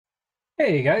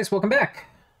Hey guys, welcome back.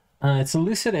 It's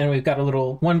Lucid, and we've got a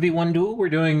little 1v1 duel. We're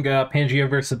doing Pangaea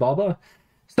versus Xybalba.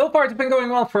 So far, it's been going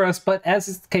well for us, but as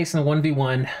is the case in the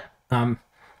 1v1,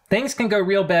 things can go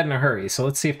real bad in a hurry, so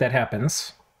let's see if that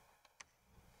happens.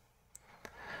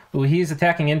 Ooh, he's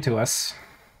attacking into us.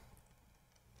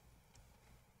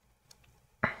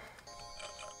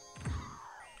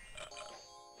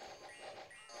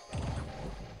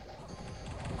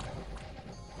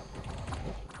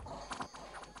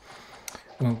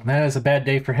 Ooh, that is a bad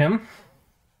day for him.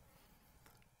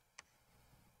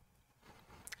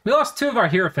 We lost two of our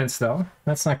Hierophants, though.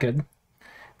 That's not good.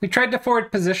 We tried to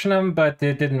forward position them, but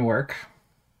it didn't work.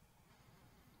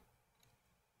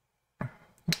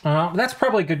 That's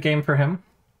probably a good game for him.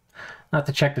 Not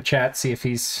to check the chat, see if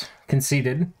he's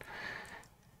conceded.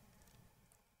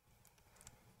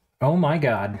 Oh my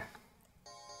god.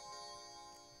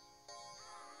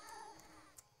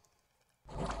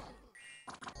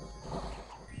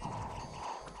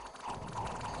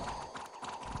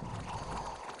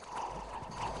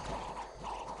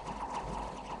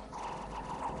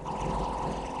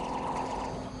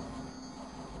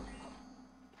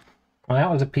 Well, that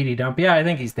was a PD dump. Yeah, I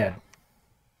think he's dead.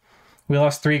 We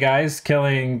lost 3 guys,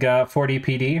 killing 40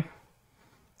 PD.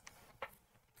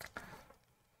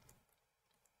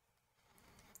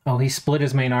 Oh, he split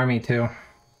his main army, too.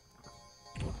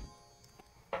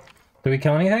 Did we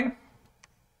kill anything?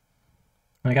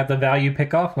 I got the value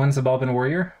pick-off. When's the Balban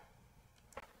Warrior?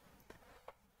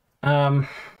 Yeah,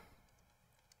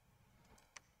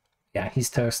 he's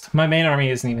toast. My main army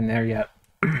isn't even there yet.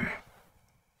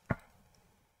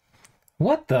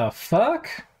 What the fuck?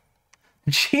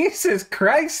 Jesus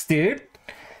Christ, dude.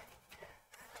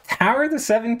 Tower of the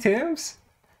Seven Tombs?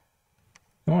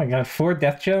 Oh my god, 4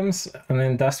 Death Gems and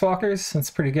then Dustwalkers?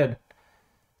 That's pretty good.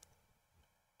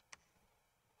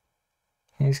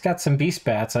 He's got some Beast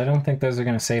Bats. I don't think those are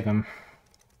going to save him.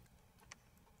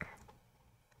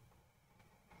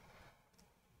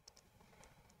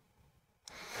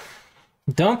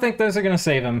 Don't think those are going to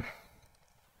save him.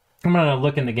 I'm going to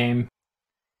look in the game.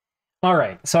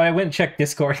 Alright, so I went and checked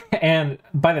Discord, and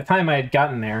by the time I had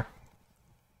gotten there,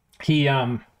 he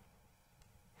had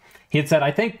said, I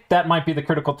think that might be the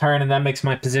critical turn, and that makes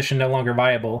my position no longer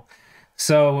viable.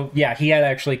 So, yeah, he had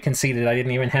actually conceded. I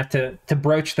didn't even have to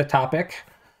broach the topic.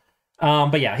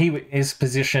 But yeah, his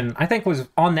position, I think, was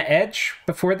on the edge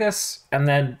before this, and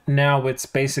then now it's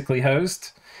basically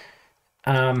hosed.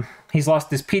 He's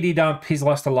lost his PD dump. He's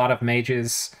lost a lot of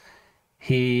mages.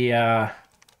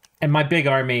 And my big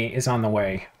army is on the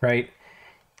way, right?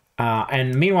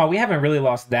 And meanwhile, we haven't really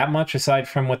lost that much aside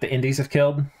from what the Indies have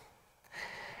killed.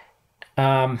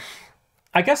 I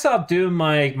guess I'll do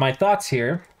my thoughts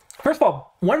here. First of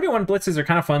all, 1v1 blitzes are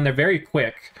kind of fun. They're very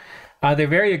quick. They're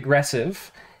very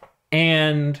aggressive.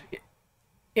 And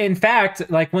in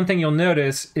fact, like, one thing you'll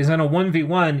notice is in a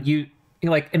 1v1, you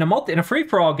like in a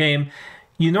free-for-all game,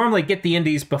 you normally get the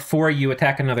indies before you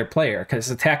attack another player, because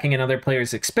attacking another player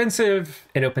is expensive.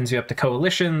 It opens you up to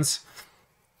coalitions.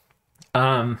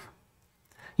 All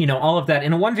of that.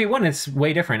 In a 1v1, it's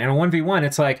way different. In a 1v1,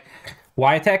 it's like,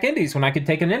 why attack indies when I could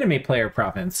take an enemy player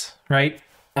province, right?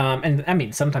 And I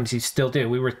mean, sometimes you still do.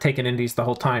 We were taking indies the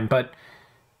whole time, but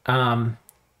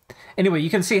anyway,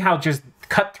 you can see how just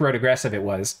cutthroat aggressive it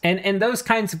was. And in those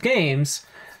kinds of games,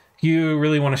 you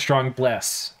really want a strong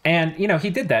bless. And, he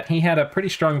did that. He had a pretty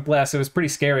strong bless. It was pretty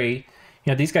scary.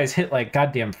 These guys hit like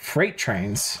goddamn freight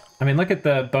trains. I mean, look at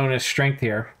the bonus strength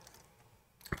here.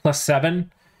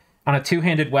 +7 on a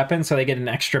two-handed weapon, so they get an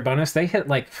extra bonus. They hit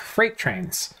like freight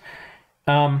trains.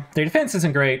 Their defense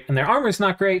isn't great, and their armor's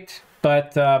not great,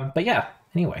 but yeah,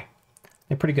 anyway,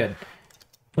 they're pretty good.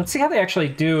 Let's see how they actually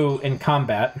do in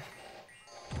combat.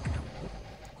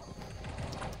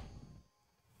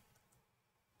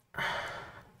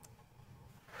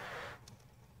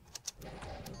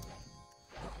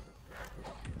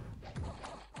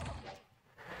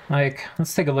 Like,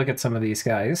 let's take a look at some of these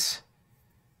guys.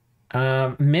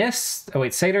 Missed. Oh,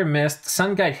 wait. Satyr missed.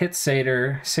 Sun Guide hit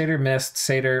Satyr. Satyr missed.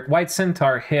 Satyr. White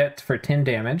Centaur hit for 10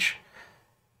 damage.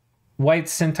 White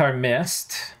Centaur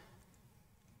missed.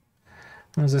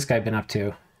 What's this guy been up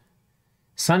to?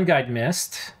 Sun Guide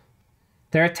missed.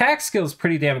 Their attack skill is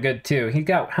pretty damn good, too. He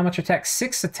got how much attack?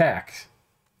 6 attack.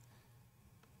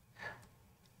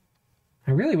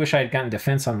 I really wish I had gotten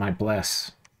defense on my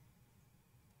Bless.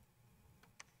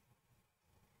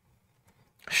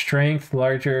 Strength,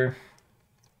 larger.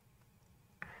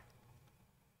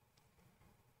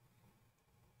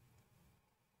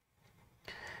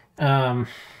 Well,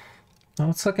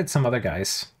 let's look at some other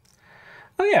guys.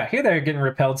 Oh yeah, here they're getting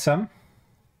repelled some.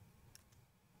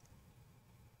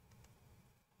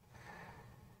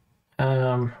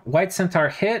 White Centaur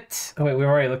hit. Oh, wait, we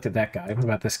already looked at that guy. What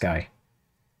about this guy?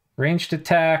 Ranged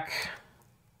attack.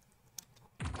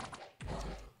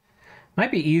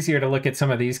 Might be easier to look at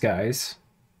some of these guys.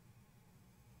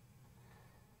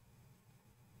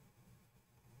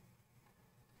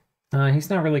 He's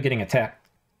not really getting attacked.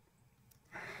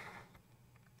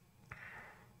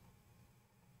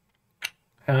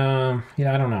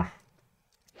 Yeah, I don't know.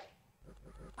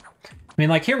 I mean,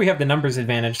 like, here we have the numbers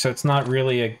advantage, so it's not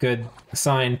really a good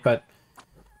sign, but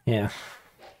yeah.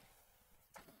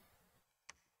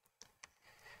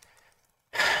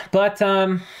 But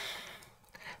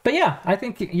yeah, I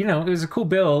think, you know, it was a cool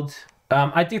build.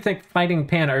 I do think fighting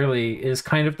Pan early is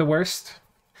kind of the worst.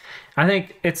 I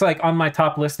think it's, like, on my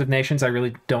top list of nations, I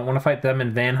really don't want to fight them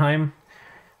in Vanheim.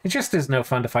 It just is no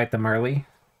fun to fight them early,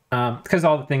 because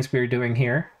all the things we were doing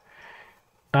here.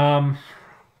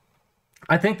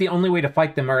 I think the only way to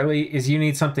fight them early is you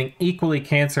need something equally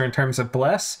cancer in terms of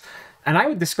bless. And I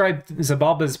would describe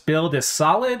Xybalba's build as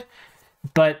solid,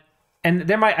 but... And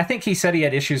there might... I think he said he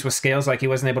had issues with scales, like he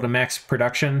wasn't able to max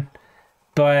production.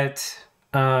 But,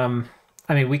 I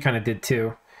mean, we kind of did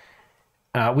too.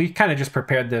 We kind of just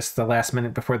prepared this the last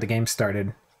minute before the game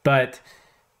started. But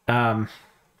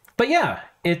yeah,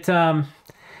 it...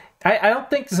 I don't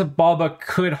think Xybalba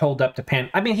could hold up to Pan.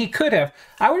 I mean, he could have.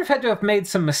 I would have had to have made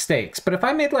some mistakes. But if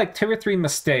I made like 2 or 3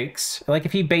 mistakes, like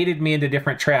if he baited me into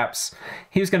different traps,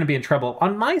 he was going to be in trouble.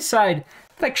 On my side,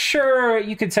 like, sure,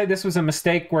 you could say this was a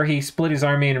mistake where he split his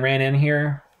army and ran in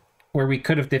here, where we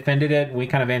could have defended it. We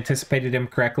kind of anticipated him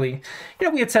correctly. You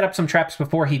know, we had set up some traps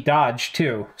before he dodged,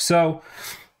 too. So,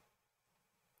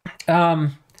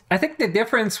 I think the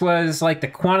difference was, like, the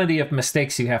quantity of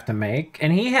mistakes you have to make.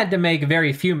 And he had to make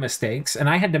very few mistakes, and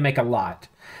I had to make a lot.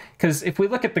 Because if we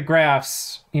look at the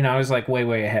graphs, you know, I was, like, way,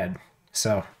 way ahead.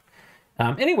 So,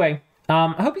 anyway,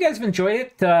 I hope you guys have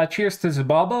enjoyed it. Cheers to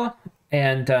Xybalba.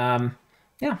 And,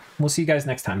 yeah, we'll see you guys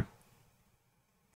next time.